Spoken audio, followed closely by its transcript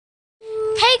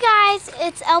guys,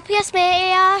 it's LPS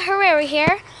Maya Herrera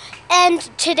here, and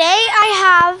today I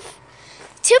have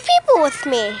two people with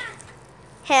me,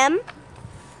 him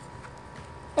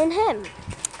and him.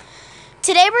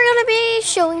 Today we're going to be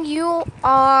showing you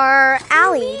our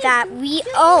alley that we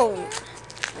own.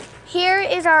 Here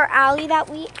is our alley that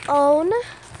we own.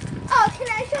 Oh, can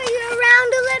I show you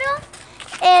around a little?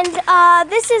 And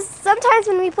this is sometimes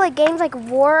when we play games like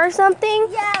War or something.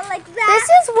 Yeah, like that. This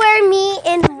is where me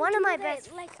and one of my best.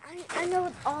 I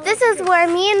know all. This is where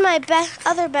me and my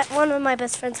one of my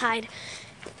best friends hide.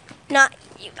 Not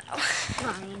you though.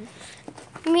 Fine.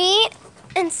 Me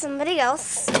and somebody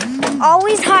else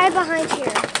always hide behind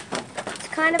here. It's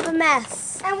kind of a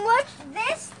mess. And watch,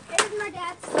 this is my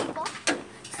dad's table.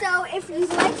 So if you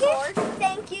like it,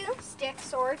 thank you. Stick,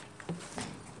 sword.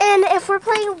 And if we're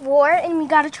playing War and we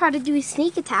gotta try to do a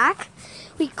sneak attack,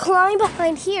 we climb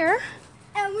behind here.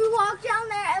 And we walk down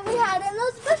there and we hide in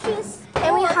those bushes.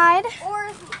 And we hide.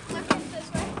 Or look at this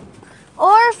way.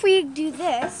 Or if we do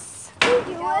this. We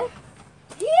do it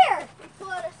here. We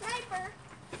pull out a sniper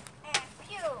and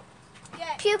pew.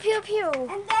 Yeah. Pew, pew, pew. And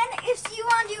then if you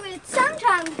want to do it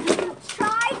sometimes, you can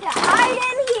try to hide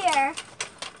in here.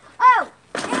 Oh,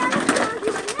 and if you want to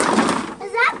do it now.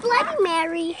 Is that Bloody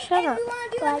Mary? Shut up. If you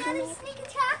want to do another sneak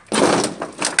attack,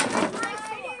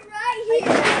 right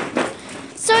here.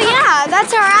 So yeah,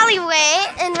 that's our alleyway,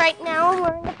 and right now I'm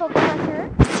wearing a Pokemon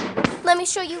shirt. Let me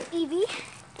show you Eevee.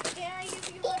 Yeah,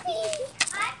 Eevee.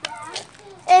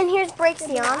 And here's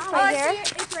Braixen right here.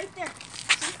 It's right there.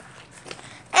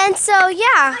 And so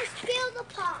yeah. I spilled the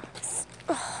pops.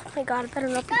 Oh my god, I better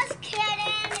not. Just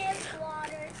kidding, it's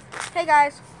water. Hey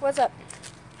guys, what's up?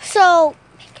 So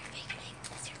make your fake name.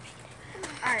 What's your fake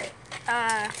name? Alright,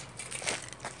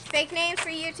 fake names for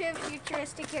YouTube,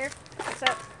 futuristic here. What's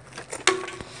up?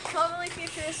 Totally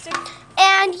futuristic.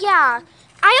 And yeah,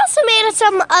 I also made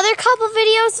some other couple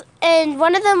videos, and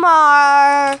one of them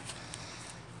are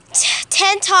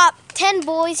 10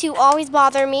 boys who always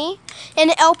bother me in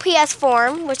LPS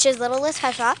form, which is Littlest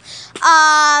Pet Shop.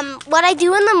 What I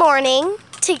do in the morning,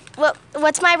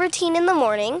 what's my routine in the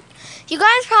morning. You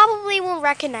guys probably won't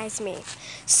recognize me.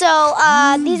 So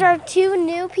these are two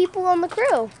new people on the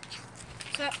crew.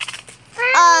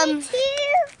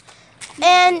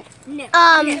 And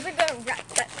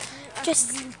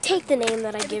just take the name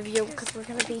that I give you because we're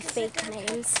gonna be fake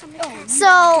names.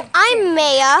 So I'm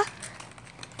Maya,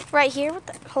 right here.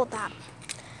 Hold that.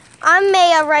 I'm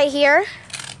Maya right here.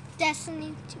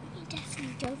 Destiny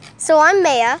joke. So I'm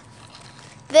Maya.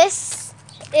 This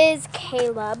is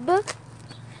Caleb.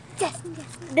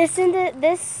 Destiny.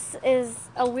 This is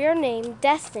a weird name,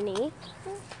 Destiny.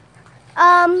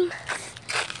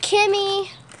 Kimmy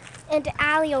and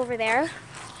Allie over there.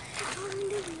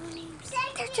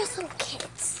 They're just little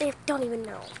kids. They don't even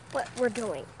know what we're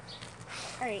doing.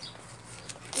 All right.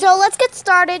 So let's get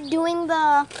started doing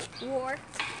the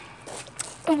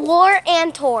War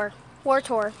and Tour. War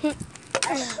Tour.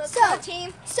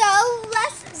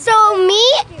 So me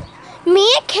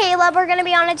and Caleb are gonna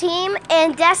be on a team,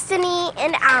 and Destiny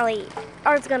and Allie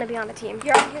are gonna be on a team.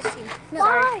 You're on his team.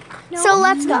 Why? No, So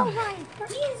let's go.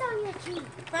 He's on your team.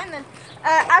 Fine then.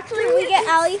 Actually, we get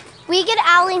Allie. We get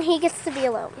Allie, and he gets to be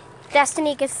alone.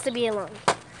 Destiny gets to be alone.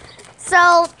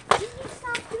 So, Can you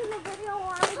stop doing the video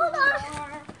hold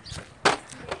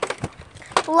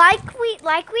on.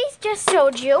 like we just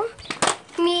showed you,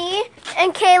 me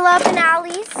and Caleb and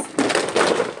Allie's,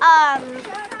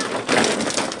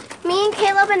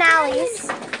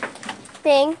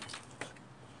 thing.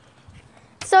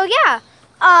 So yeah,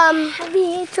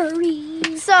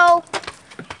 so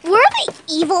we're the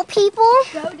evil people.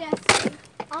 Go, Destiny.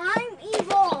 I'm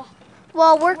evil.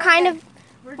 Well, we're the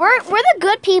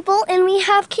good people, and we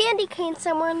have Candy Cane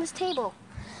somewhere on this table.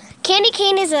 Candy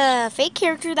Cane is a fake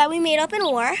character that we made up in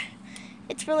War.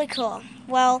 It's really cool.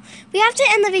 Well, we have to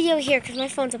end the video here because my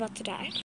phone's about to die.